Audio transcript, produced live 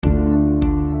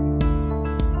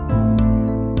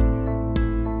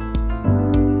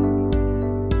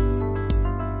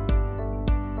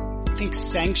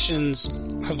sanctions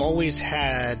have always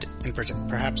had, and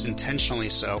perhaps intentionally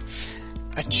so,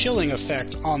 a chilling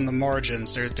effect on the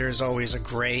margins. There's always a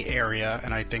gray area,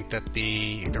 and I think that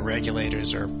the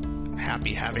regulators are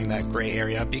happy having that gray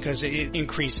area because it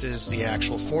increases the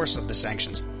actual force of the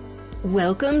sanctions.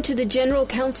 Welcome to the General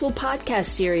Counsel podcast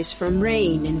series from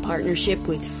RANE in partnership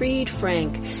with Fried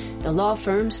Frank, the law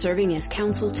firm serving as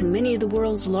counsel to many of the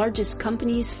world's largest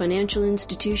companies, financial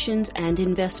institutions, and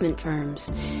investment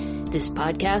firms. This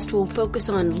podcast will focus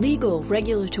on legal,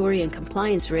 regulatory, and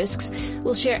compliance risks.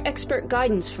 We'll share expert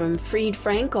guidance from Fried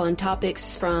Frank on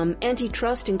topics from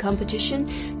antitrust and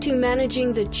competition to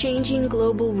managing the changing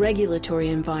global regulatory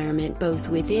environment both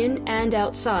within and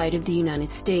outside of the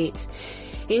United States.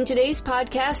 In today's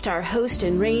podcast, our host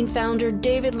and RANE founder,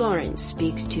 David Lawrence,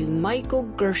 speaks to Michael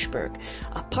Gershberg,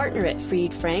 a partner at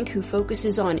Fried Frank who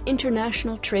focuses on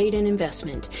international trade and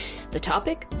investment. The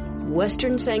topic,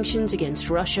 Western sanctions against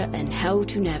Russia and how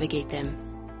to navigate them.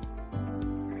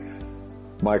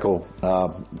 Michael,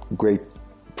 great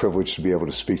privilege to be able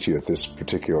to speak to you at this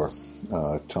particular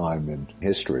time in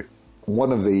history.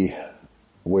 One of the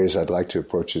ways I'd like to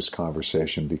approach this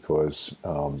conversation, because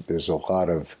there's a lot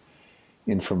of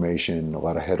information, a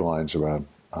lot of headlines around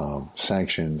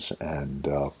sanctions and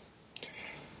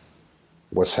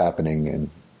what's happening, and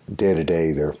day to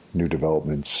day there are new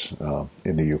developments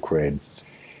in the Ukraine,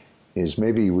 is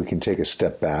maybe we can take a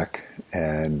step back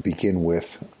and begin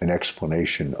with an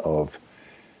explanation of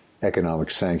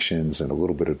economic sanctions and a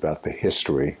little bit about the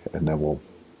history, and then we'll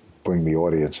bring the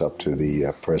audience up to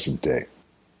the present day.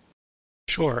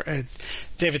 Sure.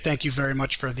 David, thank you very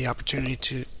much for the opportunity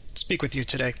to speak with you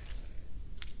today.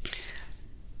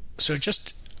 So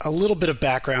just a little bit of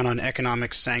background on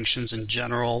economic sanctions in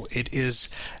general. It is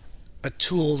a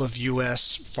tool of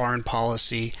U.S. foreign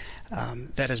policy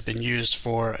that has been used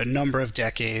for a number of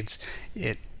decades.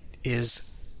 It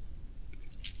is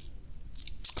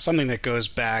something that goes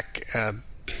back,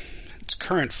 its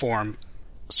current form,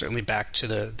 certainly back to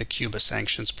the Cuba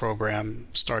sanctions program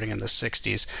starting in the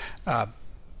 60s.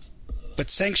 But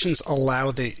sanctions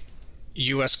allow the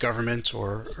U.S. government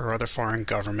or other foreign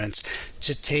governments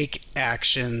to take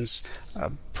actions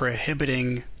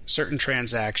prohibiting certain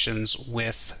transactions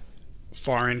with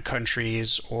foreign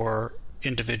countries or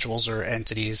individuals or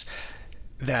entities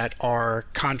that are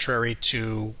contrary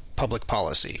to public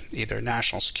policy, either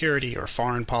national security or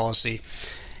foreign policy.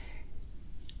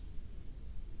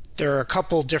 There are a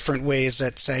couple different ways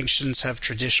that sanctions have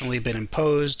traditionally been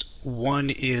imposed. One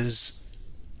is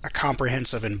a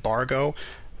comprehensive embargo.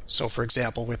 So, for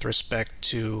example, with respect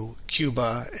to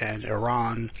Cuba and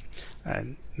Iran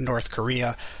and North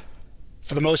Korea,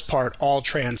 for the most part, all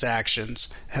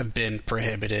transactions have been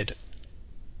prohibited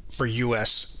for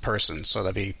U.S. persons. So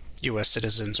that'd be U.S.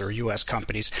 citizens or U.S.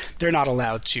 companies. They're not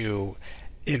allowed to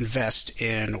invest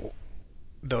in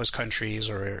those countries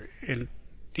or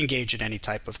engage in any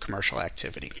type of commercial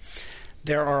activity.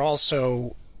 There are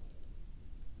also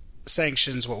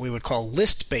sanctions, what we would call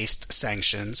list-based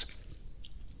sanctions,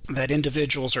 that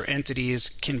individuals or entities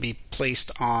can be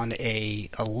placed on a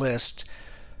list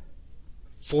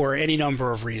for any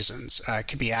number of reasons. It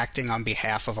could be acting on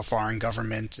behalf of a foreign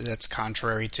government that's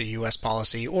contrary to U.S.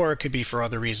 policy, or it could be for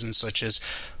other reasons such as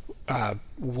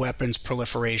weapons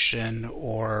proliferation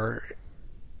or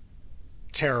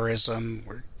terrorism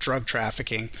or drug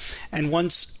trafficking. And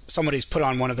once somebody's put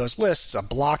on one of those lists, a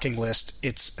blocking list,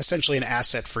 it's essentially an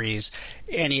asset freeze.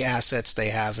 Any assets they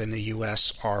have in the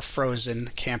U.S. are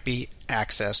frozen, can't be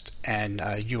accessed, and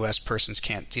U.S. persons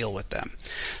can't deal with them.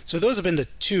 So those have been the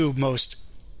two most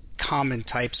common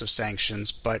types of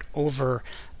sanctions, but over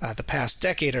the past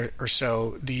decade or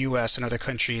so, the U.S. and other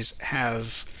countries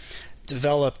have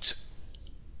developed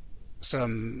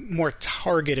some more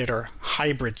targeted or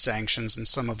hybrid sanctions, and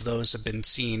some of those have been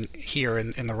seen here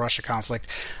in the Russia conflict.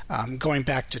 Going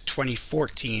back to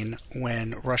 2014,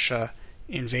 when Russia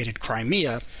invaded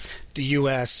Crimea, the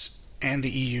U.S. and the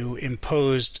EU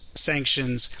imposed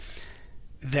sanctions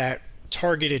that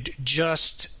targeted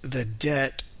just the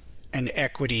debt and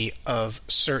equity of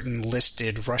certain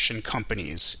listed Russian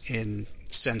companies in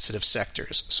sensitive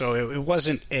sectors. So it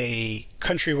wasn't a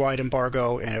countrywide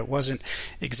embargo, and it wasn't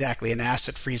exactly an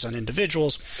asset freeze on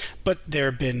individuals, but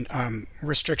there have been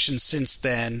restrictions since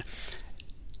then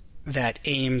that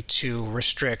aim to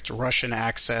restrict Russian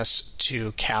access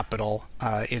to capital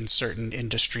in certain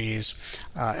industries,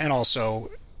 and also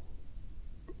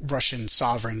Russian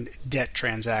sovereign debt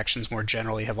transactions more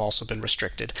generally have also been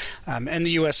restricted. And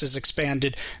the U.S. has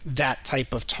expanded that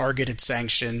type of targeted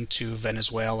sanction to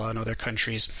Venezuela and other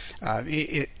countries.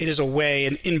 It is a way,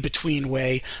 an in-between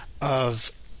way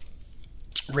of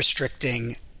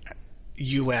restricting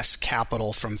U.S.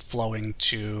 capital from flowing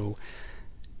to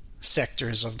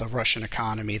sectors of the Russian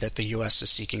economy that the U.S. is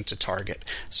seeking to target.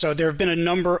 So there have been a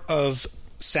number of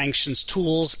sanctions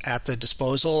tools at the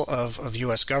disposal of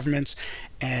U.S. governments.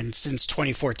 And since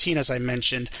 2014, as I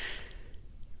mentioned,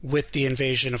 with the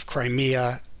invasion of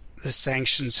Crimea, the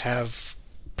sanctions have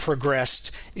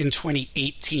progressed. In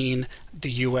 2018,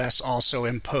 the U.S. also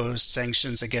imposed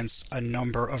sanctions against a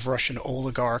number of Russian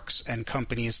oligarchs and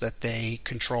companies that they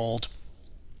controlled.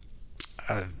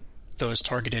 Those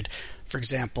targeted, for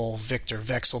example, Viktor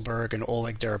Vekselberg and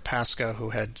Oleg Deripaska,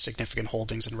 who had significant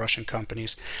holdings in Russian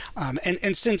companies.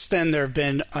 And since then, there have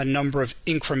been a number of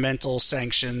incremental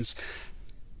sanctions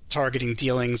targeting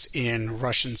dealings in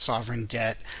Russian sovereign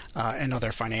debt and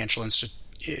other financial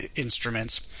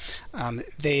instruments.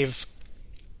 They've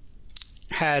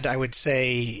had, I would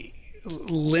say,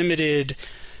 limited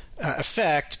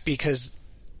effect because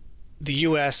the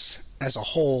U.S. as a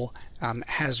whole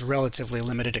has relatively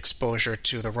limited exposure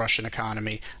to the Russian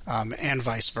economy and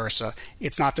vice versa.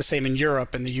 It's not the same in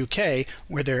Europe and the UK,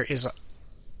 where there is a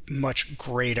much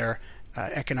greater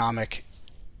economic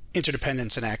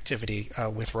interdependence and activity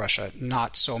with Russia.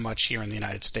 Not so much here in the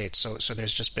United States. So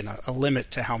there's just been a limit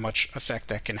to how much effect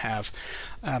that can have.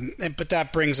 But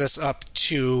that brings us up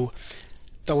to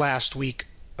the last week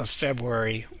of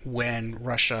February when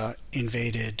Russia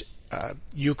invaded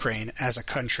Ukraine as a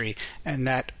country, and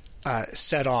that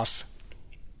set off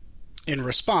in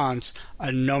response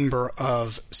a number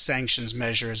of sanctions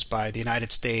measures by the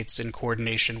United States in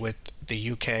coordination with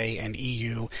the UK and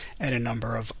EU and a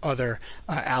number of other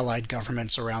allied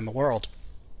governments around the world.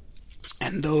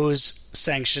 And those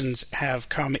sanctions have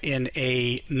come in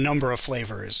a number of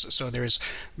flavors. So there's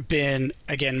been,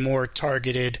 again, more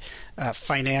targeted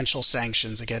financial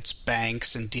sanctions against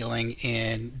banks and dealing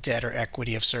in debt or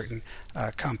equity of certain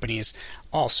companies.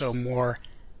 Also more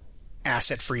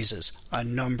asset freezes. A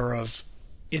number of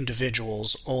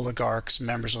individuals, oligarchs,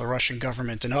 members of the Russian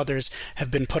government, and others have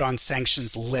been put on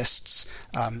sanctions lists.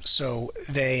 So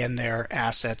they and their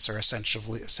assets are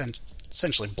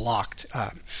essentially blocked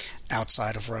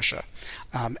outside of Russia.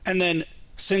 And then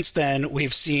since then,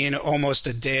 we've seen almost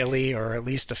a daily, or at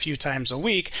least a few times a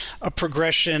week, a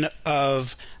progression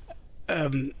of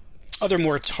other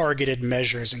more targeted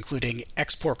measures, including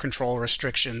export control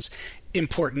restrictions,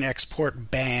 import and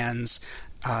export bans,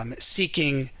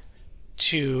 seeking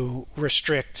to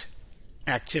restrict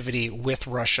activity with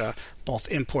Russia,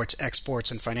 both imports,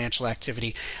 exports, and financial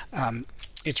activity.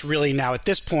 It's really now at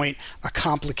this point a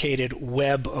complicated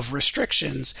web of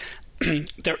restrictions.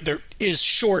 There is,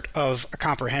 short of a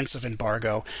comprehensive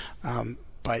embargo,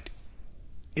 but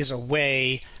is a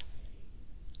way,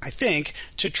 I think,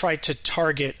 to try to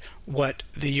target what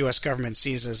the U.S. government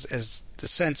sees as the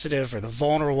sensitive or the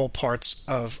vulnerable parts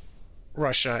of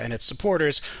Russia and its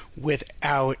supporters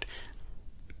without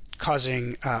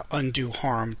causing undue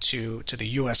harm to the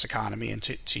U.S. economy and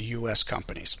to U.S.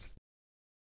 companies.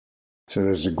 So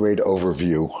there's a great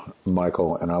overview,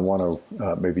 Michael, and I want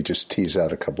to maybe just tease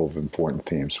out a couple of important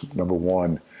themes. Number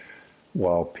one,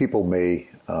 while people may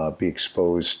be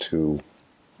exposed to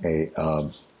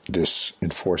this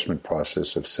enforcement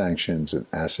process of sanctions and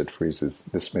asset freezes,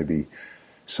 this may be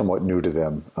somewhat new to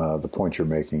them. The point you're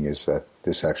making is that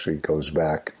this actually goes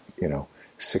back,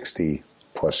 60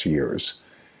 plus years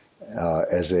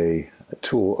as a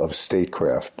tool of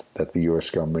statecraft that the U.S.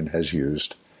 government has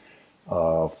used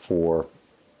for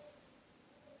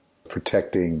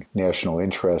protecting national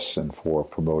interests and for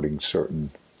promoting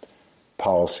certain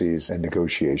policies and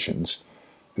negotiations.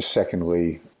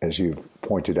 Secondly, as you've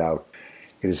pointed out,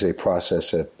 it is a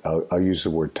process that, I'll use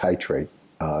the word titrate,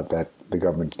 that the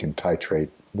government can titrate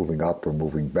moving up or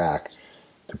moving back,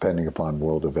 depending upon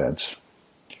world events.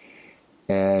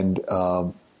 And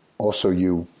also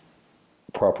you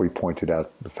properly pointed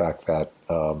out the fact that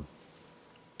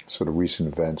sort of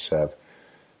recent events have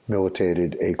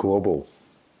militated a global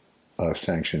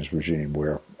sanctions regime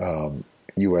where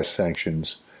U.S.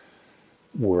 sanctions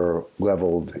were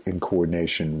leveled in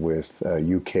coordination with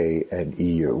UK and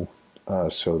EU,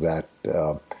 so that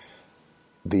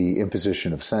the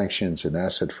imposition of sanctions and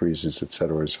asset freezes, et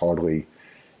cetera, is hardly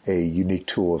a unique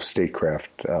tool of statecraft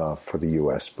for the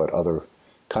U.S., but other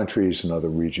countries and other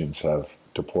regions have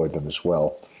deployed them as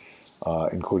well,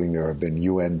 including there have been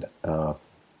UN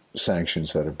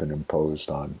sanctions that have been imposed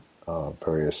on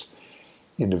various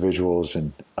individuals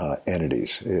and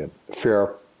entities.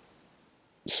 Fair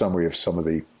summary of some of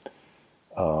the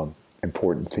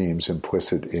important themes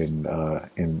implicit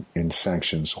in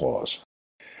sanctions laws.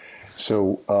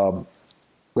 So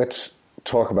let's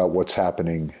talk about what's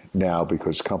happening now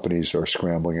because companies are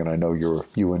scrambling, and I know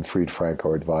you and Fried Frank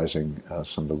are advising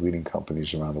some of the leading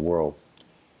companies around the world.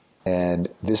 And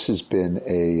this has been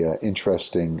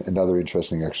another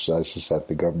interesting exercise is that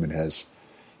the government has,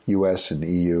 U.S. and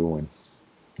EU and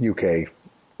UK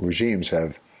regimes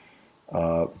have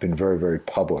been very, very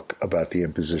public about the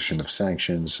imposition of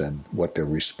sanctions and what they're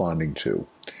responding to.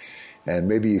 And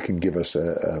maybe you can give us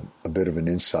a bit of an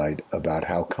insight about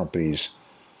how companies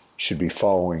should be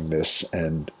following this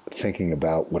and thinking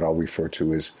about what I'll refer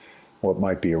to as what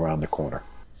might be around the corner.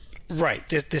 Right.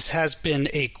 This has been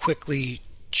a quickly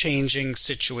changing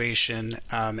situation,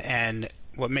 and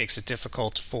what makes it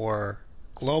difficult for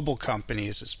global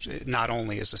companies is not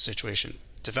only is the situation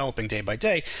developing day by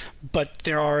day, but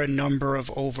there are a number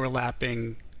of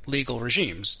overlapping legal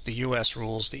regimes. The U.S.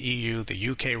 rules, the EU, the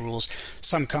UK rules.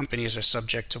 Some companies are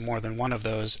subject to more than one of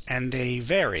those, and they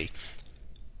vary.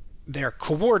 They're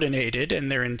coordinated, and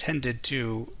they're intended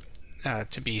to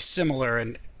be similar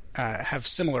and have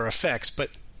similar effects, but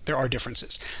there are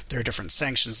differences. There are different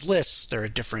sanctions lists. There are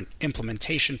different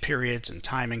implementation periods and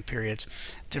timing periods,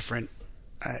 different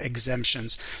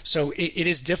exemptions. So it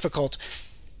is difficult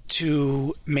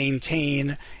to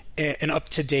maintain an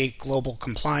up-to-date global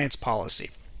compliance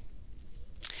policy.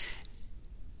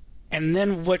 And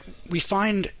then what we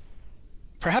find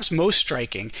perhaps most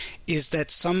striking is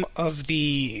that some of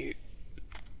the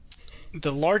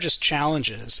largest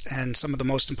challenges and some of the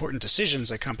most important decisions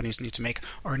that companies need to make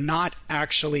are not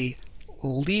actually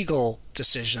legal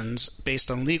decisions based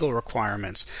on legal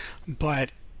requirements,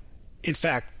 but in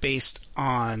fact based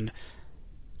on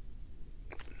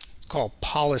called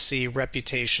policy,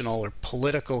 reputational, or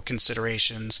political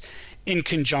considerations in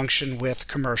conjunction with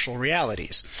commercial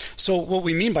realities. So what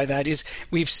we mean by that is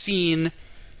we've seen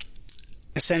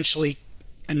essentially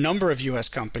a number of U.S.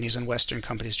 companies and Western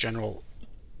companies general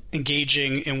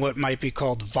engaging in what might be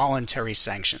called voluntary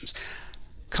sanctions.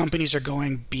 Companies are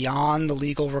going beyond the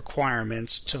legal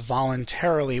requirements to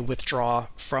voluntarily withdraw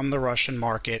from the Russian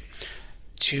market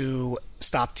to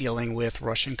stop dealing with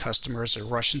Russian customers or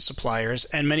Russian suppliers,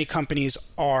 and many companies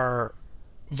are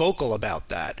vocal about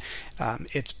that.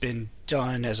 It's been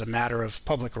done as a matter of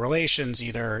public relations,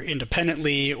 either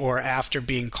independently or after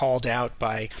being called out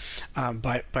by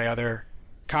other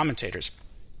commentators.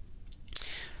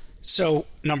 So,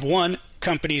 number one,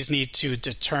 companies need to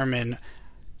determine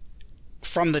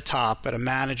from the top at a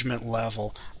management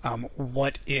level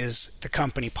what is the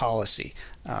company policy.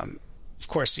 Of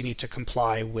course, you need to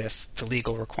comply with the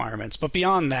legal requirements. But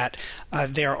beyond that,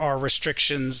 there are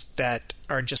restrictions that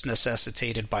are just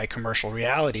necessitated by commercial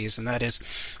realities, and that is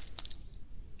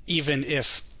even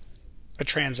if a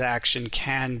transaction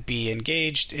can be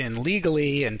engaged in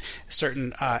legally and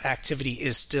certain activity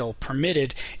is still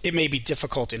permitted, it may be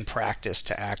difficult in practice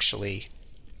to actually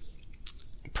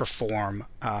perform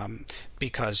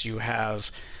because you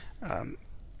have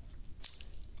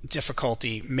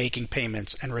difficulty making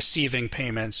payments and receiving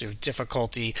payments. You have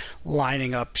difficulty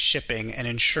lining up shipping and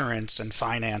insurance and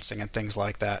financing and things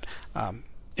like that,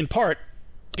 in part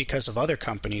because of other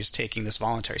companies taking this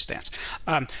voluntary stance.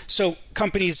 So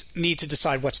companies need to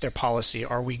decide what's their policy.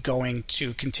 Are we going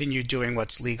to continue doing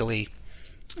what's legally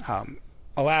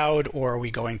allowed, or are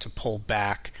we going to pull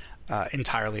back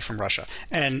entirely from Russia?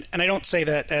 And I don't say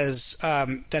that as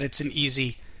that it's an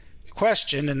easy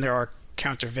question, and there are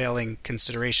countervailing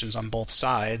considerations on both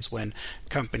sides. When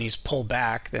companies pull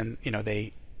back, then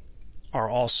they are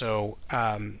also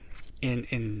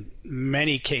in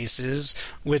many cases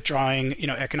withdrawing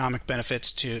economic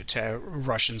benefits to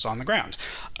Russians on the ground.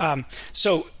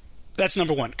 So that's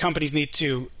number one. Companies need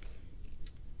to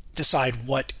decide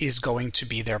what is going to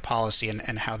be their policy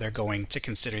and how they're going to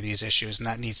consider these issues, and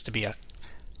that needs to be a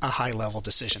high level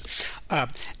decision.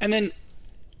 And then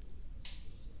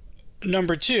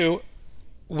number two,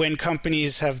 when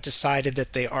companies have decided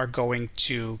that they are going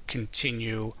to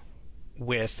continue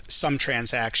with some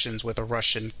transactions with a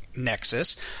Russian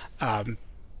nexus,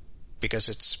 because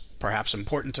it's perhaps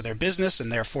important to their business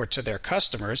and therefore to their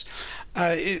customers,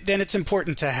 then it's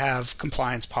important to have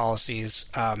compliance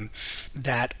policies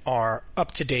that are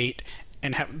up to date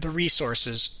and have the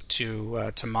resources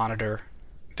to monitor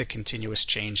the continuous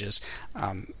changes.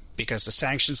 Because the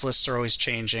sanctions lists are always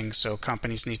changing, so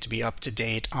companies need to be up to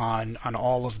date on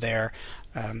all of their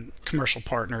commercial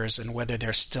partners and whether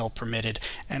they're still permitted,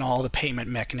 and all the payment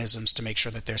mechanisms to make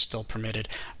sure that they're still permitted.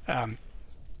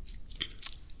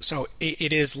 So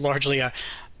it is largely a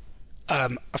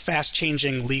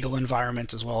fast-changing legal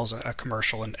environment as well as a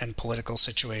commercial and political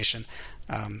situation.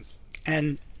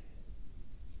 And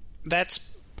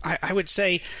that's, I would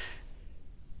say,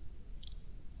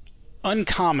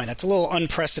 uncommon. It's a little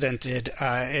unprecedented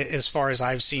as far as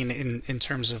I've seen in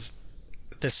terms of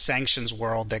the sanctions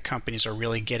world, that companies are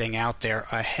really getting out there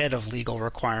ahead of legal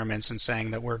requirements and saying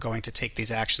that we're going to take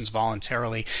these actions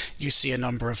voluntarily. You see a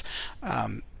number of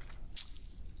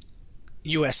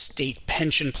U.S. state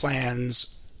pension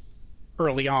plans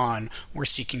early on were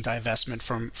seeking divestment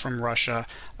from Russia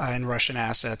and Russian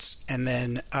assets. And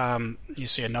then you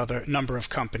see another number of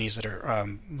companies that are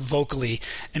vocally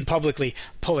and publicly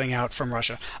pulling out from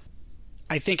Russia.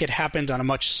 I think it happened on a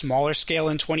much smaller scale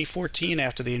in 2014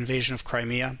 after the invasion of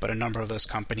Crimea, but a number of those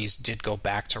companies did go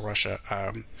back to Russia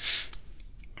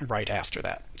right after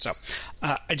that. So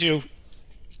I do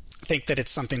think that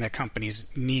it's something that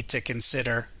companies need to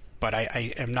consider, but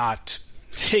I am not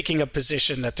taking a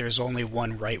position that there's only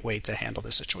one right way to handle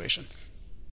the situation.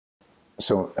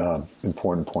 So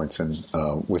important points, and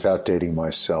without dating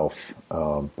myself,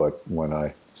 but when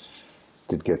I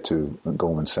did get to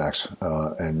Goldman Sachs,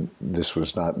 and this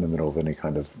was not in the middle of any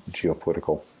kind of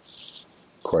geopolitical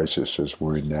crisis as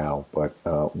we're in now, but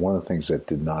one of the things that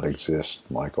did not exist,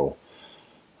 Michael,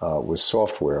 was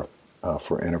software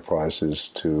for enterprises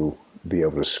to be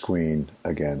able to screen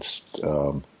against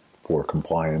for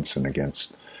compliance and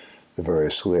against the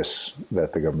various lists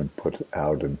that the government put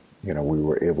out. And, we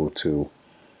were able to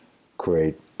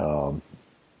create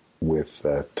with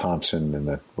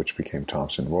Thomson, which became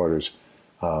Thomson Reuters,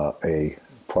 a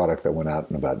product that went out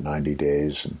in about 90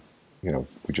 days. And,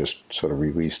 we just sort of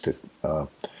released it to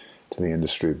the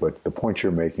industry. But the point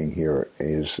you're making here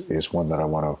is one that I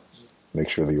want to make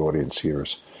sure the audience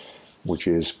hears, which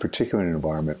is particularly in an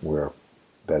environment where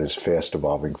that is fast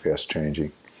evolving, fast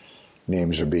changing.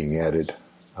 Names are being added,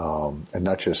 and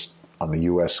not just on the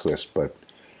U.S. list, but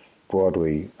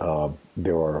broadly,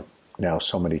 there are now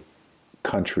so many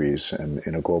countries, and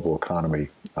in a global economy,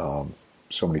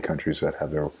 so many countries that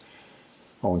have their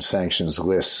own sanctions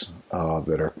lists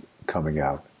that are coming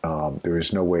out. There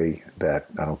is no way that,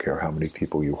 I don't care how many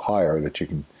people you hire, that you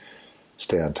can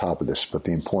stay on top of this, but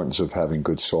the importance of having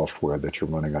good software that you're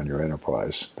running on your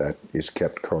enterprise that is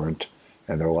kept current,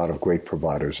 and there are a lot of great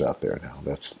providers out there now,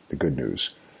 that's the good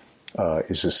news,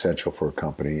 is essential for a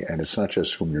company. And it's not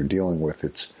just whom you're dealing with,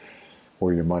 it's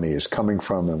where your money is coming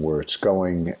from and where it's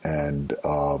going, and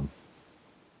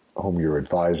whom you're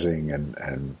advising.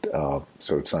 And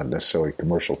so it's not necessarily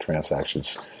commercial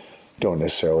transactions don't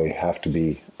necessarily have to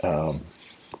be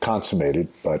consummated,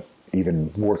 but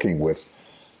even working with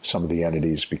some of the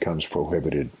entities becomes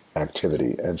prohibited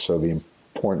activity. And so the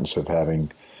importance of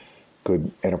having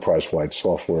good enterprise-wide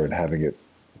software and having it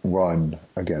run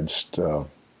against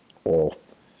all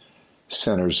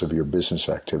centers of your business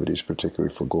activities,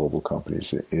 particularly for global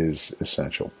companies, is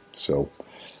essential. So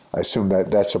I assume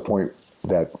that that's a point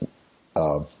that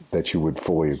that you would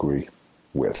fully agree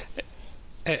with.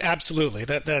 Absolutely.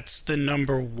 That's the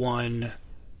number one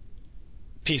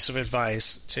piece of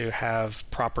advice, to have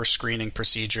proper screening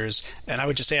procedures. And I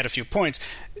would just add a few points.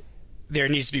 There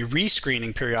needs to be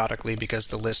rescreening periodically because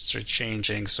the lists are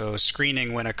changing. So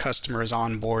screening when a customer is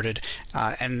onboarded,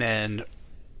 and then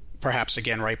perhaps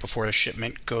again right before the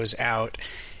shipment goes out.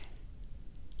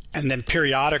 And then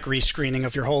periodic rescreening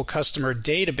of your whole customer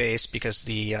database because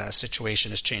the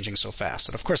situation is changing so fast.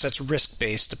 And of course, that's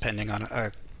risk-based depending on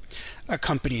a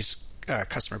company's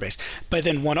customer base. But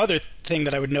then one other thing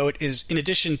that I would note is, in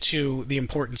addition to the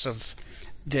importance of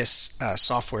this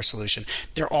software solution,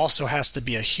 there also has to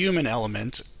be a human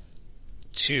element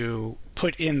to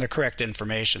put in the correct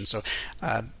information. So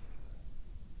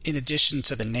in addition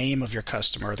to the name of your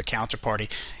customer or the counterparty,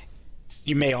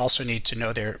 you may also need to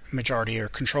know their majority or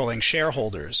controlling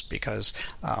shareholders, because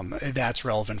that's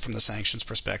relevant from the sanctions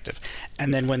perspective.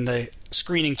 And then when the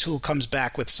screening tool comes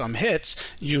back with some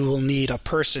hits, you will need a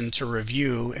person to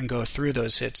review and go through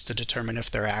those hits to determine if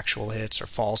they're actual hits or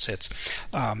false hits.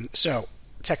 So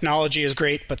technology is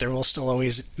great, but there will still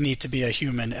always need to be a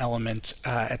human element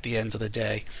at the end of the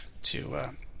day to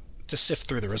sift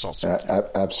through the results.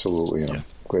 Absolutely. I'm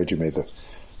glad you made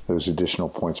those additional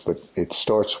points, but it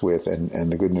starts with,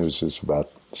 and the good news is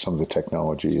about some of the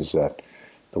technology is that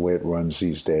the way it runs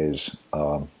these days,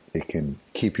 it can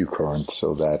keep you current,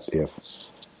 so that if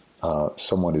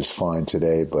someone is fined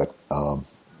today, but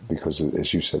because,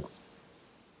 as you said,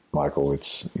 Michael,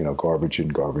 it's garbage in,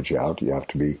 garbage out. You have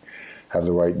to have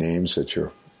the right names, that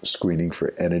you're screening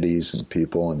for entities and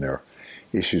people, and there are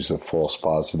issues of false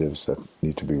positives that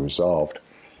need to be resolved.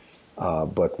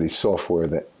 But the software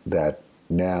that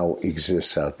now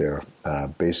exists out there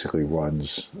basically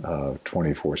runs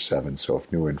 24/7. So if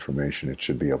new information, it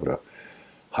should be able to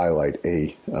highlight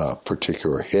a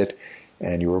particular hit.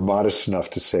 And you were modest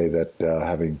enough to say that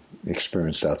having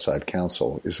experienced outside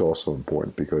counsel is also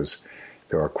important, because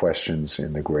there are questions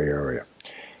in the gray area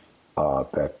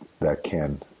that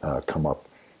can come up.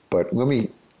 But let me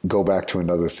go back to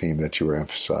another theme that you were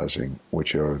emphasizing,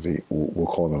 which are we'll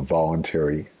call them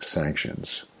voluntary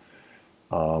sanctions.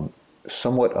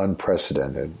 Somewhat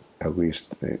unprecedented, at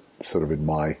least sort of in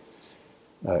my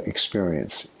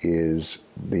experience,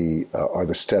 are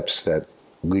the steps that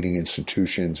leading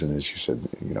institutions, and as you said,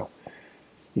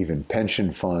 even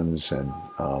pension funds and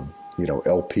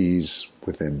LPs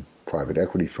within private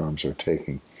equity firms are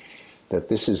taking. That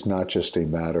this is not just a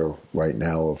matter right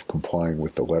now of complying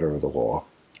with the letter of the law.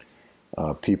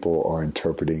 People are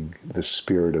interpreting the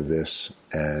spirit of this,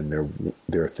 and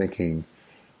they're thinking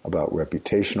about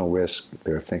reputational risk.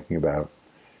 They're thinking about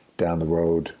down the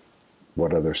road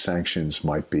what other sanctions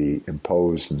might be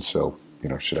imposed, and so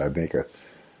should I make a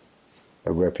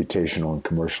reputational and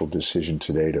commercial decision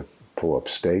today to pull up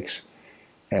stakes?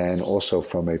 And also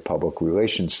from a public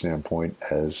relations standpoint,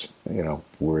 as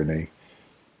we're in a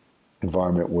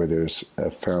environment where there's a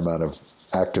fair amount of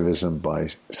activism by,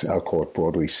 I'll call it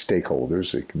broadly,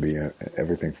 stakeholders. It can be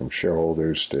everything from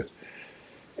shareholders to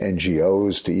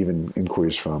NGOs to even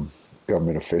inquiries from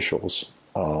government officials.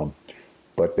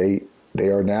 But they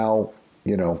are now,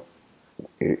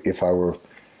 if I were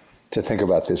to think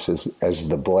about this as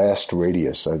the blast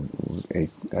radius, I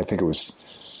think it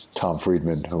was Tom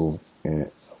Friedman who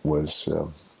was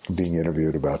being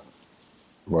interviewed about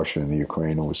Russia and the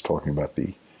Ukraine and was talking about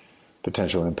the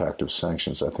potential impact of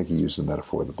sanctions. I think he used the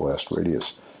metaphor of the blast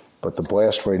radius. But the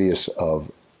blast radius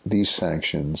of these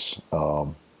sanctions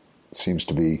seems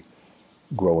to be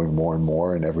growing more and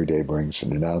more, and every day brings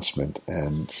an announcement.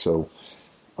 And so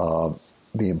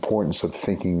the importance of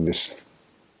thinking this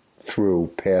through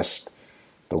past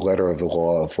the letter of the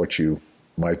law of what you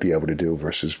might be able to do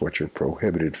versus what you're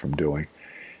prohibited from doing,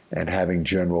 and having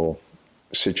general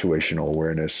situational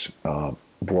awareness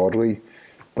broadly,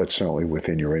 but certainly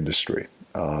within your industry.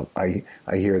 I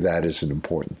hear that as an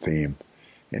important theme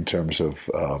in terms of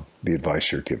the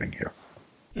advice you're giving here.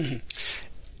 Mm-hmm.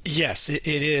 Yes, it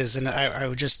is. And I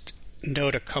would just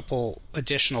note a couple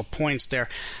additional points there.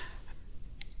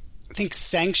 I think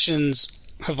sanctions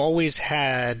have always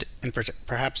had, and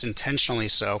perhaps intentionally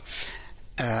so,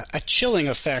 a chilling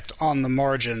effect on the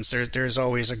margins. There's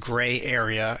always a gray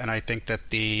area, and I think that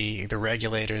the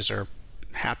regulators are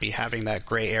happy having that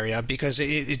gray area, because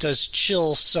it does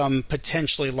chill some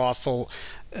potentially lawful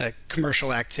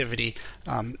commercial activity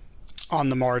on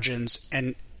the margins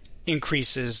and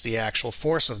increases the actual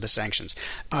force of the sanctions.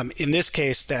 In this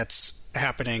case, that's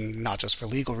happening not just for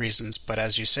legal reasons, but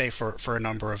as you say, for a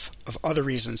number of other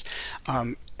reasons.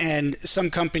 And some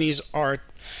companies are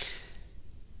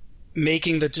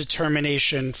making the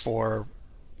determination for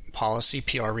policy,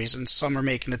 PR reasons. Some are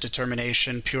making the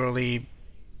determination purely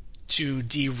to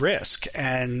de-risk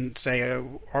and say,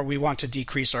 or we want to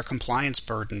decrease our compliance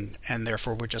burden, and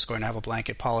therefore we're just going to have a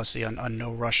blanket policy on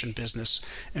no Russian business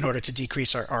in order to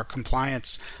decrease our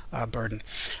compliance burden.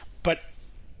 But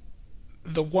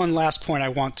the one last point I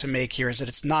want to make here is that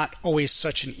it's not always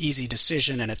such an easy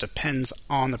decision, and it depends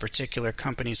on the particular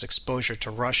company's exposure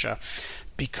to Russia,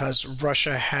 because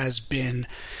Russia has been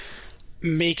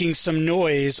making some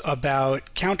noise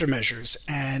about countermeasures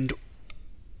and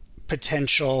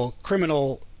potential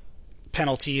criminal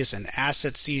penalties and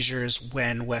asset seizures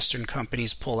when Western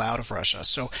companies pull out of Russia.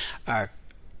 So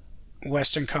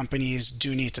Western companies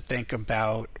do need to think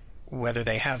about whether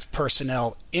they have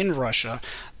personnel in Russia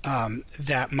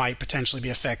that might potentially be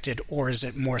affected, or is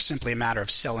it more simply a matter of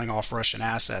selling off Russian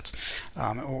assets,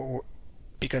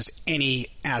 because any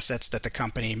assets that the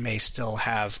company may still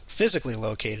have physically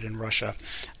located in Russia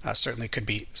certainly could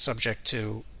be subject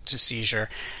to seizure.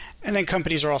 And then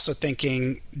companies are also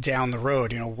thinking down the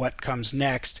road, what comes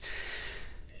next.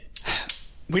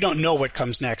 We don't know what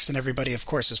comes next, and everybody, of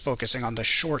course, is focusing on the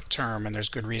short term, and there's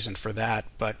good reason for that.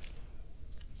 But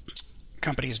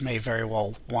companies may very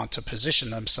well want to position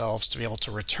themselves to be able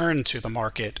to return to the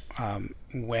market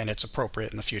when it's appropriate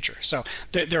in the future. So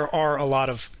there are a lot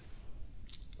of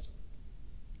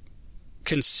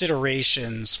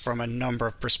considerations from a number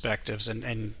of perspectives,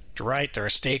 and you're right, there are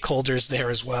stakeholders there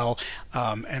as well,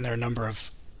 and there are a number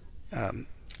of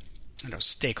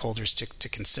stakeholders to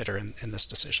consider in this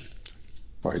decision.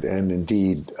 Right, and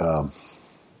indeed,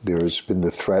 there's been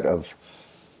the threat of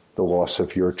the loss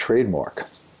of your trademark.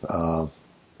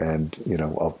 And,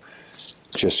 I'll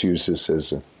just use this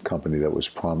as a company that was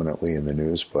prominently in the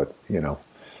news, but,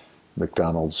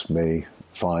 McDonald's may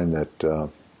find that,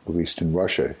 at least in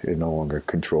Russia, it no longer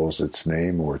controls its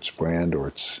name or its brand or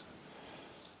its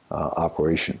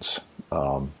operations.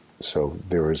 So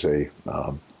there is a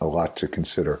a lot to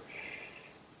consider.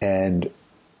 And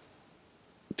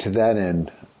to that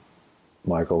end,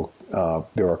 Michael,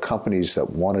 there are companies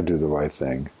that want to do the right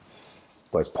thing,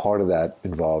 but part of that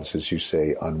involves, as you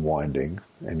say, unwinding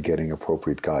and getting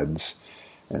appropriate guidance.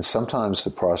 And sometimes the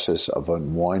process of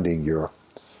unwinding your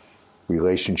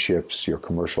relationships, your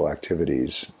commercial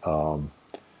activities,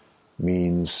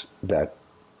 means that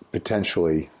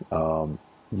potentially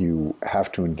you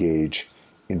have to engage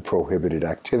in prohibited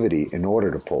activity in order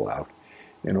to pull out,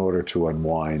 in order to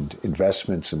unwind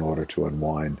investments, in order to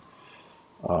unwind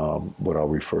what I'll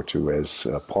refer to as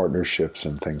partnerships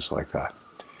and things like that.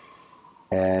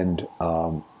 And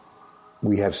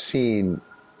we have seen,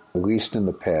 at least in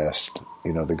the past,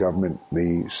 the government,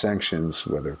 the sanctions,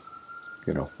 whether,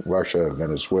 Russia,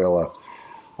 Venezuela,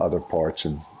 other parts,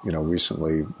 and,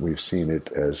 recently we've seen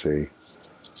it as a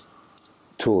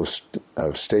tool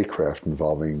of statecraft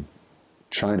involving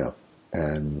China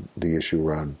and the issue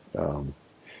around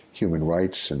human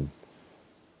rights and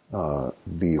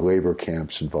the labor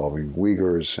camps involving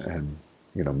Uyghurs and,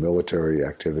 military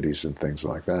activities and things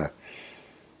like that.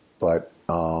 But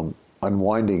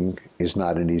unwinding is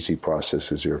not an easy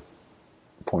process, as you're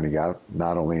pointing out,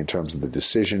 not only in terms of the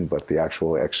decision, but the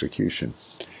actual execution.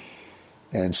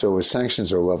 And so as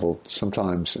sanctions are leveled,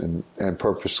 sometimes, and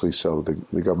purposely so,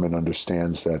 the government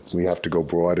understands that we have to go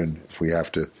broad, and if we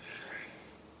have to,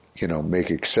 make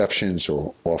exceptions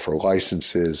or offer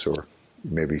licenses or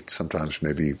sometimes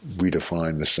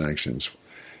redefine the sanctions,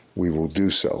 we will do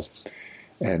so.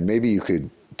 And maybe you could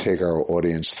take our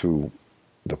audience through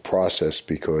the process,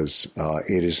 because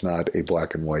it is not a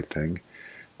black and white thing.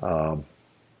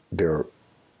 There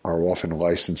are often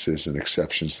licenses and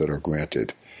exceptions that are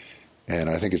granted. And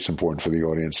I think it's important for the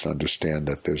audience to understand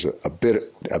that there's a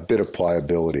bit of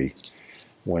pliability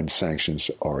when sanctions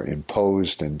are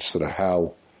imposed, and sort of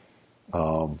how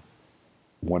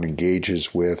one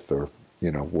engages with, or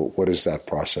what is that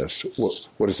process?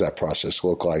 What does that process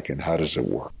look like, and how does it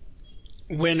work?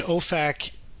 When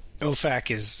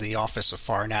OFAC is the Office of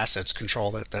Foreign Assets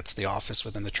Control. That's the office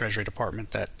within the Treasury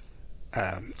Department that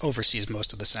oversees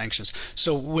most of the sanctions.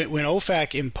 So when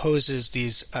OFAC imposes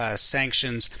these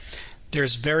sanctions,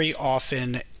 there's very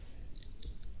often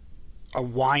a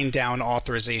wind down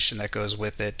authorization that goes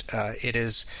with it. It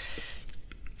is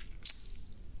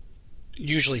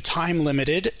usually time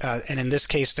limited, and in this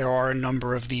case there are a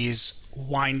number of these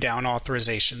wind down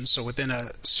authorizations. So within a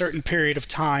certain period of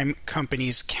time,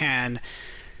 companies can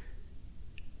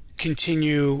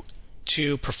continue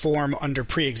to perform under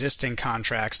pre-existing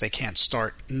contracts. They can't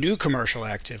start new commercial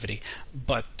activity,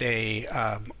 but they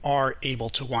are able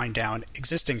to wind down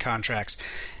existing contracts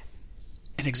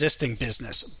and existing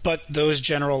business. But those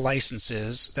general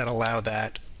licenses that allow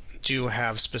that do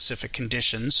have specific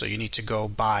conditions, so you need to go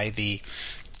by the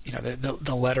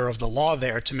letter of the law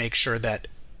there to make sure that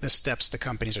the steps the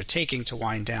companies are taking to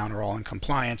wind down are all in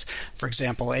compliance. For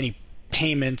example, any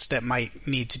payments that might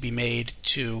need to be made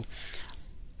to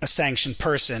a sanctioned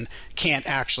person can't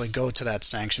actually go to that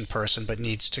sanctioned person, but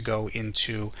needs to go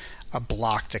into a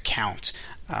blocked account,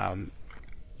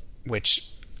 which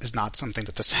is not something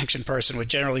that the sanctioned person would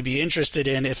generally be interested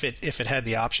in if it had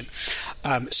the option.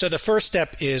 So the first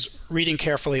step is reading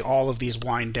carefully all of these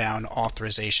wind down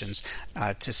authorizations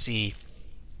to see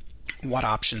what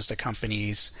options the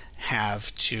companies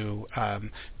have to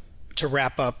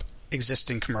wrap up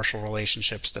existing commercial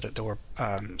relationships that were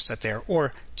set there,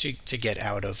 or to get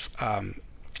out of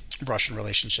Russian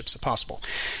relationships if possible.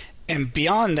 And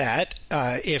beyond that,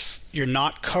 if you're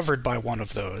not covered by one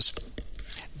of those,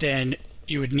 then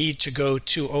you would need to go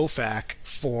to OFAC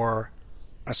for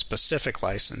a specific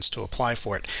license to apply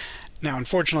for it. Now,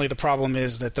 unfortunately, the problem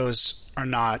is that those are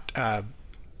not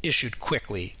issued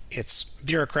quickly. It's a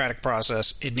bureaucratic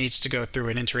process. It needs to go through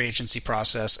an interagency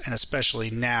process, and especially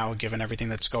now, given everything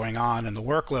that's going on and the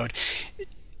workload,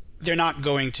 they're not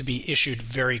going to be issued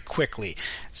very quickly.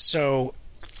 So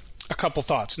a couple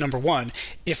thoughts. Number one,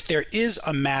 if there is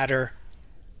a matter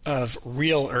of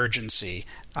real urgency,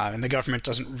 and the government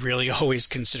doesn't really always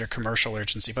consider commercial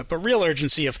urgency, but real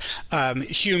urgency of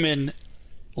human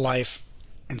life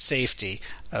and safety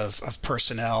of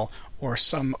personnel, or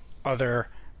some other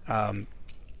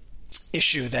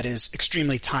issue that is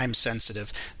extremely time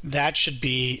sensitive, that should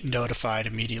be notified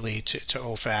immediately to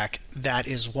OFAC. That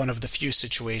is one of the few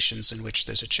situations in which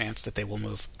there's a chance that they will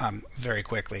move very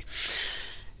quickly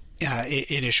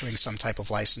in issuing some type of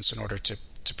license in order to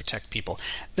protect people.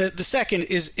 The second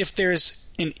is if there's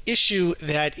an issue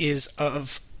that is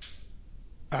of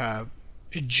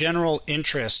general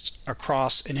interest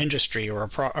across an industry or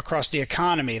across the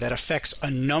economy that affects a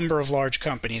number of large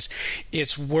companies,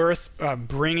 it's worth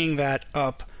bringing that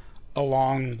up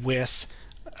along with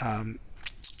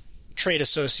trade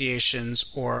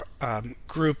associations or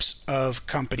groups of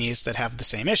companies that have the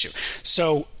same issue.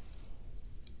 So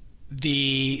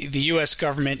the U.S.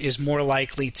 government is more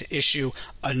likely to issue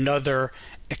another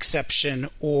exception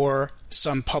or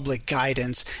some public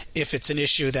guidance if it's an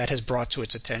issue that has brought to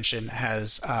its attention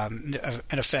has an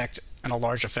effect and a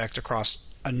large effect across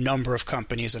a number of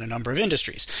companies and a number of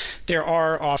industries. There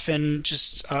are often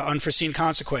just unforeseen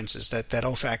consequences that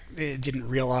OFAC didn't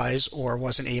realize or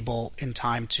wasn't able in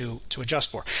time to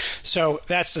adjust for. So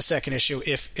that's the second issue.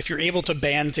 If you're able to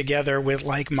band together with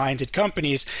like-minded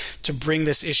companies to bring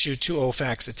this issue to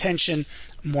OFAC's attention,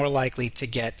 more likely to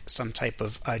get some type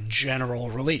of general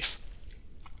relief.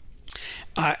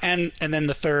 And then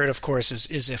the third, of course,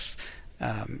 is if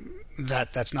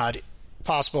that's not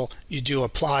possible, you do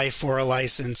apply for a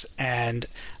license and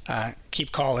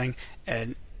keep calling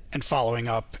and following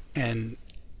up and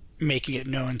making it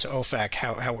known to OFAC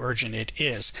how urgent it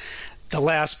is. The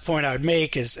last point I would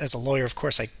make is, as a lawyer, of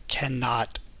course, I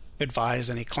cannot advise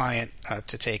any client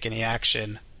to take any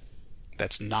action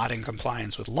that's not in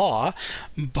compliance with law,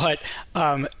 but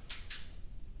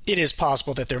it is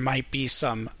possible that there might be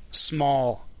some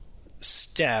small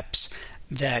steps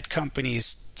that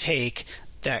companies take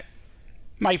that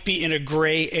might be in a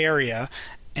gray area,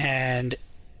 and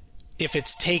if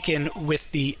it's taken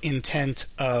with the intent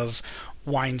of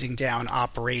winding down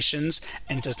operations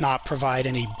and does not provide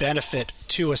any benefit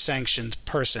to a sanctioned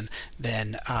person,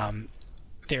 then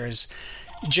there's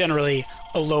generally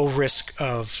a low risk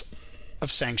of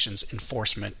sanctions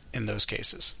enforcement in those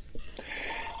cases.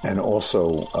 And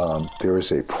also, there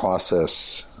is a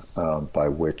process by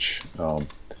which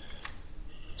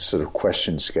sort of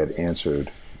questions get answered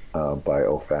by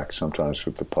OFAC, sometimes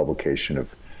with the publication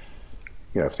of,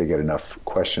 if they get enough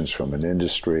questions from an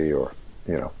industry or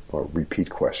repeat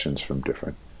questions from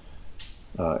different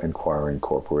inquiring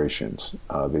corporations.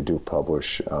 They do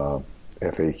publish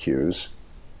FAQs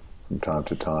from time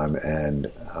to time, and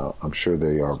I'm sure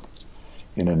they are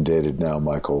inundated now,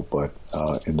 Michael, but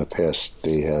in the past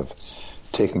they have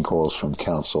taken calls from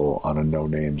counsel on a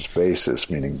no-names basis,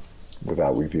 meaning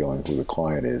without revealing who the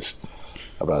client is,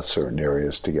 about certain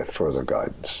areas to get further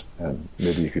guidance. And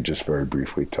maybe you could just very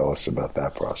briefly tell us about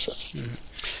that process. Mm-hmm.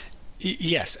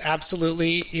 Yes,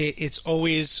 absolutely. It's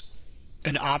always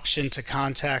an option to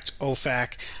contact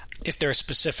OFAC if there are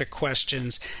specific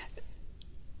questions.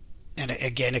 And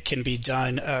again, it can be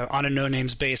done on a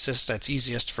no-names basis. That's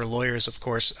easiest for lawyers, of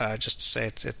course, just to say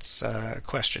it's a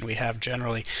question we have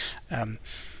generally.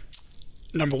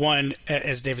 Number one,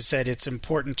 as David said, it's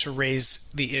important to raise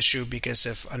the issue because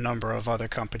if a number of other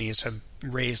companies have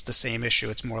raised the same issue,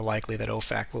 it's more likely that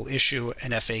OFAC will issue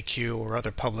an FAQ or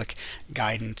other public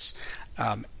guidance.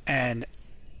 And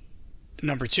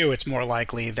number two, it's more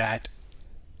likely that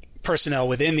personnel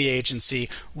within the agency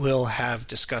will have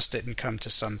discussed it and come to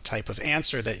some type of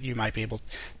answer that you might be able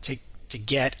to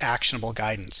get actionable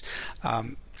guidance.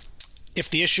 If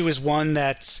the issue is one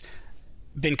that's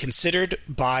been considered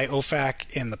by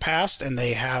OFAC in the past and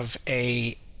they have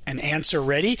an answer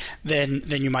ready, then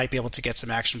you might be able to get some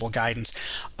actionable guidance.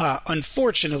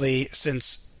 Unfortunately,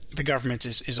 since the government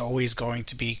is always going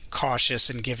to be cautious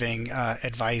in giving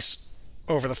advice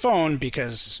over the phone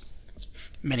because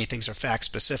many things are fact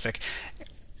specific,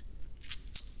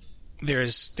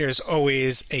 there's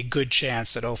always a good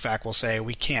chance that OFAC will say,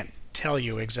 we can't tell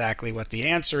you exactly what the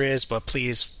answer is, but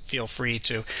please feel free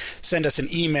to send us an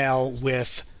email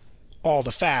with all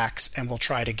the facts and we'll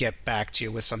try to get back to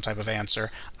you with some type of answer,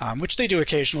 which they do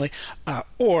occasionally,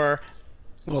 or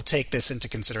we'll take this into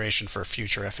consideration for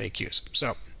future FAQs.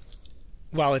 So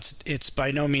while it's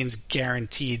by no means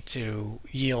guaranteed to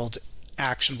yield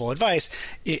actionable advice,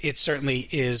 it certainly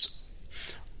is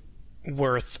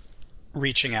worth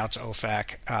reaching out to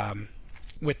OFAC,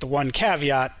 with the one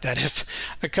caveat that if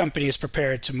a company is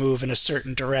prepared to move in a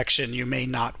certain direction, you may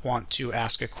not want to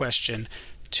ask a question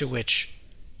to which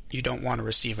you don't want to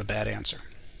receive a bad answer.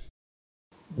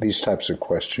 These types of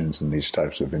questions and these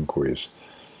types of inquiries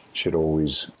should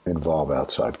always involve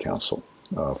outside counsel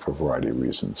for a variety of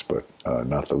reasons, but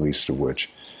not the least of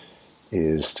which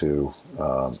is to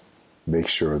make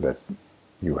sure that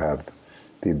you have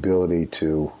the ability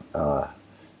to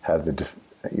have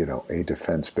a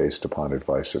defense based upon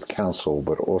advice of counsel,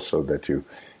 but also that you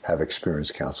have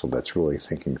experienced counsel that's really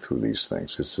thinking through these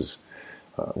things. This is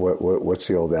what's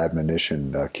the old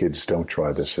admonition? Kids, don't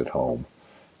try this at home.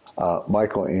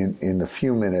 Michael, in the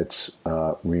few minutes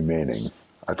remaining,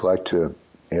 I'd like to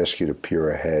ask you to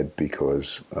peer ahead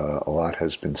because a lot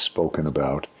has been spoken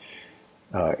about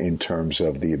in terms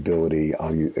of the ability,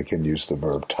 I'll again use the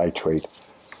verb titrate,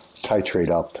 titrate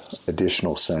up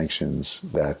additional sanctions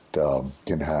that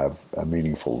can have a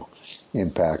meaningful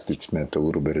impact. It's meant a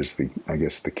little bit as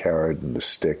the carrot and the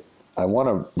stick. I want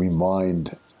to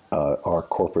remind our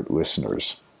corporate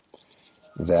listeners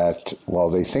that while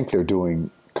they think they're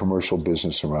doing commercial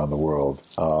business around the world,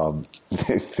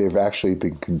 they've actually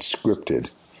been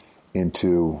conscripted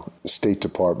into State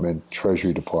Department,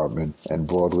 Treasury Department, and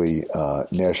broadly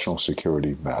national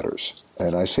security matters.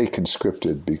 And I say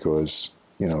conscripted because,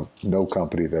 no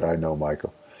company that I know,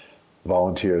 Michael,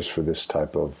 volunteers for this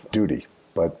type of duty.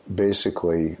 But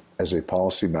basically, as a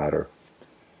policy matter,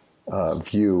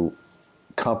 view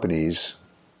companies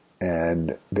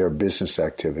and their business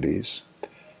activities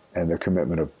and their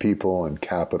commitment of people and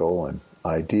capital and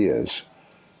ideas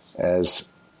as,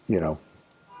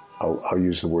 I'll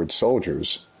use the word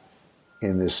soldiers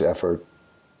in this effort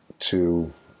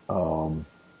to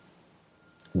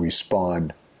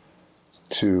respond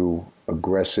to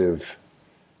aggressive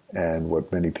and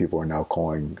what many people are now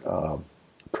calling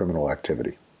criminal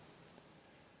activity.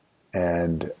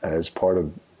 And as part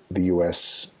of the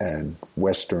U.S. and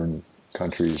Western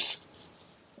countries'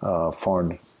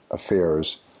 foreign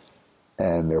affairs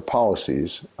and their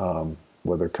policies,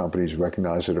 whether companies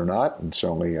recognize it or not, and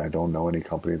certainly I don't know any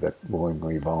company that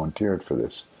willingly volunteered for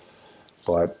this,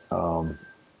 but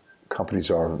companies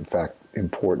are in fact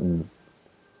important,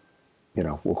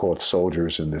 we'll call it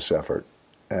soldiers in this effort.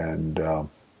 And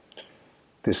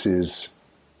this is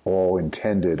all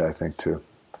intended, I think,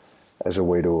 as a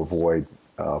way to avoid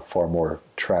far more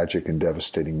tragic and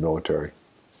devastating military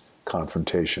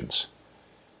confrontations.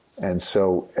 And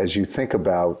so as you think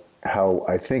about how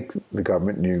I think the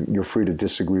government, and you're free to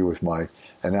disagree with my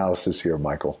analysis here,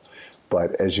 Michael,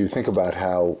 but as you think about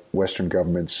how Western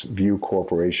governments view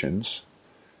corporations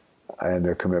and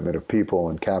their commitment of people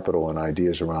and capital and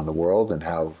ideas around the world and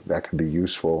how that can be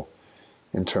useful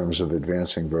in terms of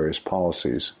advancing various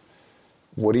policies,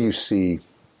 what do you see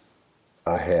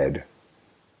ahead?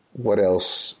 What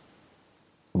else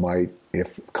might,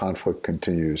 if conflict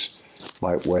continues,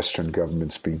 might Western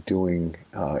governments be doing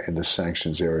in the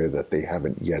sanctions area that they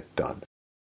haven't yet done?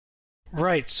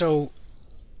 Right. So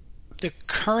the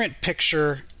current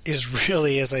picture is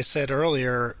really, as I said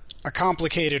earlier, a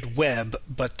complicated web,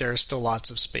 but there are still lots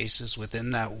of spaces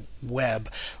within that web.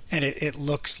 And it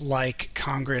looks like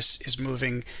Congress is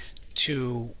moving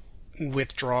to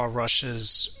withdraw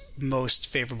Russia's most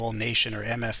favorable nation, or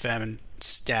MFN,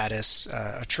 status,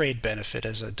 a trade benefit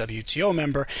as a WTO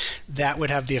member. That would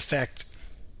have the effect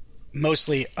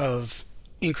mostly of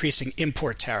increasing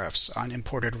import tariffs on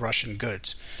imported Russian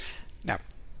goods. Now,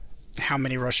 how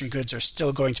many Russian goods are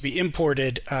still going to be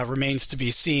imported remains to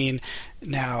be seen.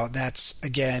 Now, that's,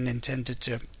 again, intended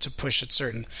to push at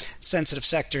certain sensitive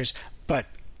sectors. But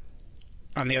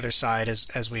on the other side,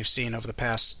 as we've seen over the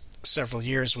past several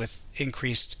years with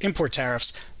increased import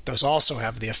tariffs, those also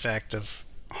have the effect of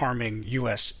harming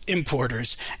U.S.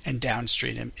 importers and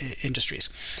downstream industries.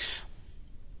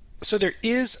 So there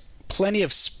is plenty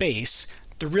of space.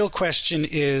 The real question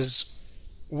is,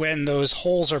 when those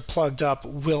holes are plugged up,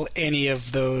 will any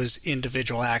of those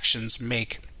individual actions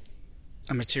make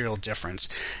a material difference?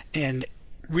 And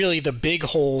really the big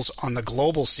holes on the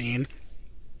global scene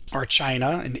are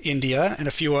China and India and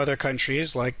a few other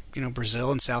countries like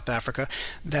Brazil and South Africa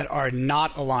that are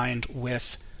not aligned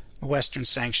with Western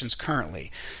sanctions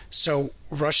currently. So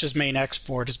Russia's main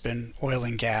export has been oil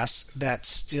and gas. That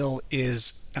still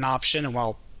is an option, and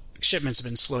while shipments have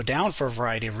been slowed down for a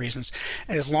variety of reasons,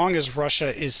 as long as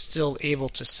Russia is still able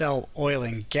to sell oil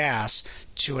and gas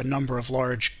to a number of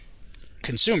large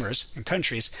consumers and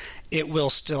countries, it will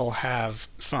still have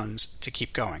funds to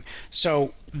keep going.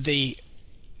 So the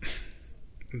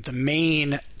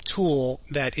main tool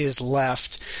that is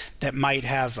left that might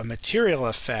have a material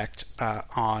effect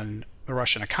on the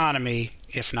Russian economy,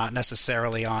 if not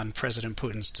necessarily on President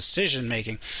Putin's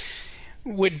decision-making,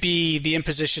 would be the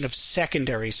imposition of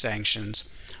secondary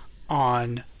sanctions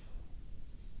on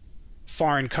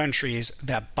foreign countries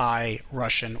that buy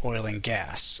Russian oil and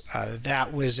gas.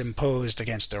 That was imposed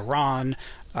against Iran,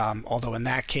 although in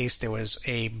that case there was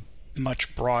a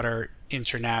much broader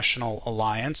international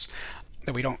alliance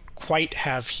that we don't quite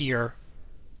have here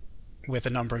with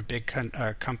a number of big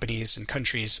companies and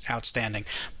countries outstanding.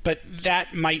 But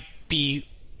that might be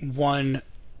one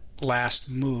last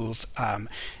move.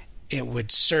 It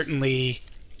would certainly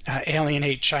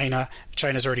alienate China.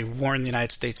 China's already warned the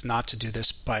United States not to do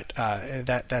this, but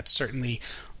that's certainly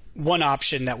one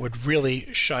option that would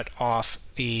really shut off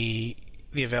the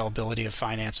availability of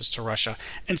finances to Russia.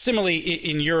 And similarly,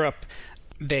 in Europe,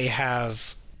 they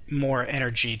have more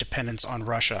energy dependence on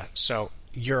Russia. So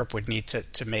Europe would need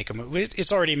to make a move.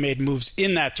 It's already made moves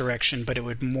in that direction, but it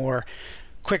would more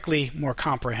quickly, more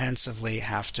comprehensively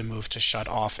have to move to shut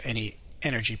off any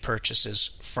energy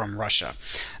purchases from Russia.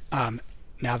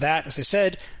 Now that, as I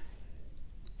said,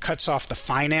 cuts off the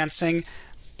financing,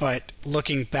 but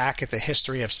looking back at the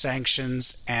history of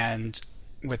sanctions and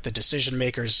with the decision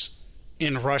makers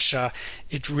in Russia,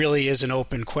 it really is an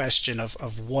open question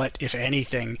of what, if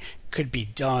anything, could be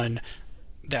done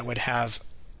that would have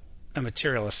a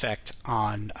material effect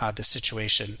on the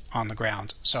situation on the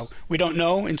ground. So we don't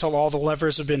know until all the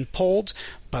levers have been pulled,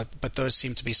 but those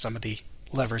seem to be some of the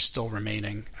levers still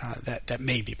remaining that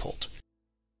may be pulled.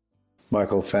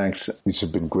 Michael, thanks. These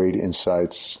have been great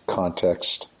insights,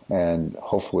 context, and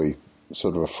hopefully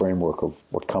sort of a framework of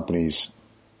what companies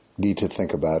need to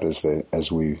think about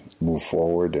as we move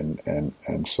forward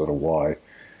and sort of why.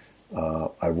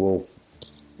 I will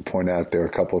point out there are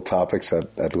a couple of topics that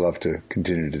I'd love to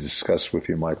continue to discuss with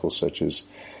you, Michael, such as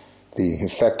the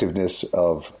effectiveness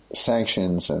of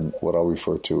sanctions and what I'll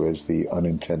refer to as the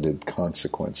unintended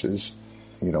consequences.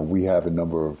 You know, we have a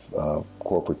number of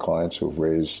corporate clients who have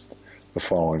raised the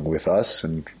following with us,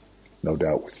 and no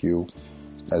doubt with you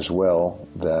as well,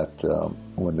 that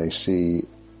when they see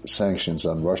sanctions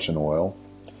on Russian oil,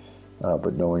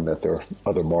 but knowing that there are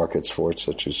other markets for it,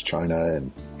 such as China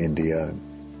and India and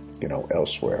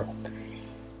elsewhere.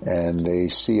 And they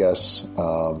see us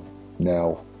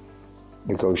now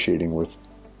negotiating with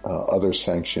other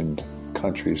sanctioned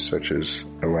countries such as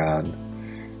Iran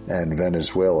and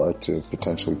Venezuela to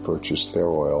potentially purchase their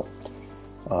oil.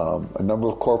 A number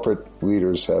of corporate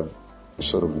leaders have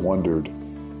sort of wondered,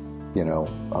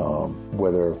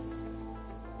 whether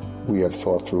we have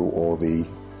thought through all the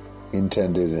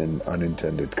intended and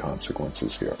unintended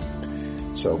consequences here.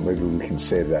 So maybe we can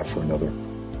save that for another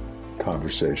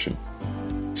conversation.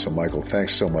 So, Michael,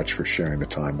 thanks so much for sharing the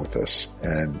time with us,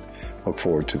 and look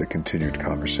forward to the continued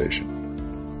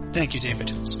conversation. Thank you,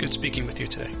 David. It's good speaking with you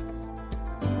today.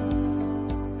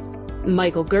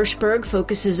 Michael Gershberg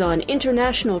focuses on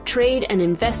international trade and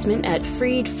investment at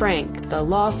Fried Frank, the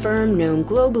law firm known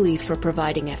globally for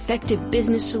providing effective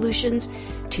business solutions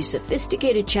to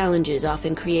sophisticated challenges,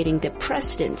 often creating the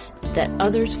precedents that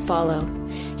others follow.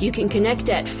 You can connect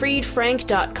at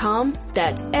friedfrank.com.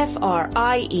 That's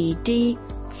FRIED,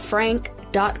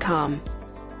 frank.com.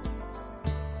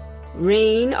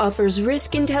 RANE offers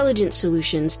risk intelligence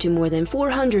solutions to more than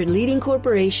 400 leading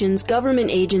corporations, government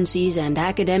agencies, and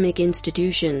academic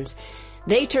institutions.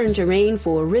 They turn to RANE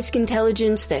for risk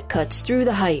intelligence that cuts through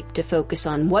the hype to focus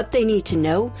on what they need to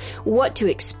know, what to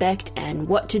expect, and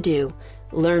what to do.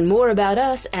 Learn more about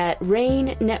us at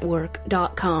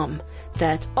ranenetwork.com.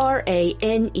 That's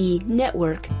RANE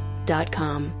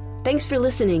network.com. Thanks for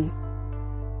listening.